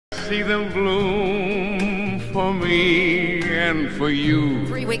see them bloom for me and for you.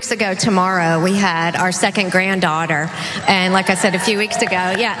 3 weeks ago tomorrow, we had our second granddaughter. And like I said a few weeks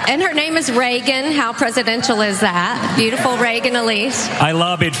ago, yeah. And her name is Reagan. How presidential is that? Beautiful Reagan Elise. I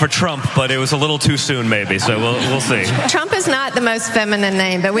lobbied for Trump, but it was a little too soon, maybe. So we'll see. Trump is not the most feminine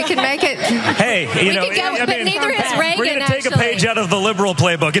name, but we can make it. Hey, you know, but neither is Reagan. We're going to take a page out of the liberal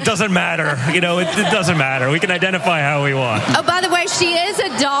playbook. It doesn't matter. You know, it doesn't matter. We can identify how we want. Oh, by the way, she is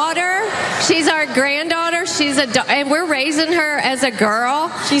a daughter. She's our granddaughter. She's and we're raising her as a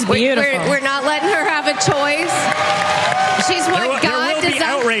girl. She's beautiful. We're not letting her have a choice. She's what God designed. There will be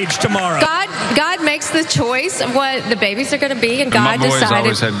outrage tomorrow. God makes the choice of what the babies are going to be, and God decided. My boys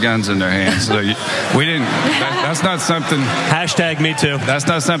always had guns in their hands, so we didn't. That's not something. Hashtag MeToo. That's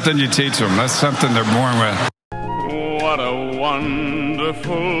not something you teach them. That's something they're born with. What a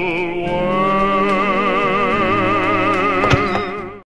wonderful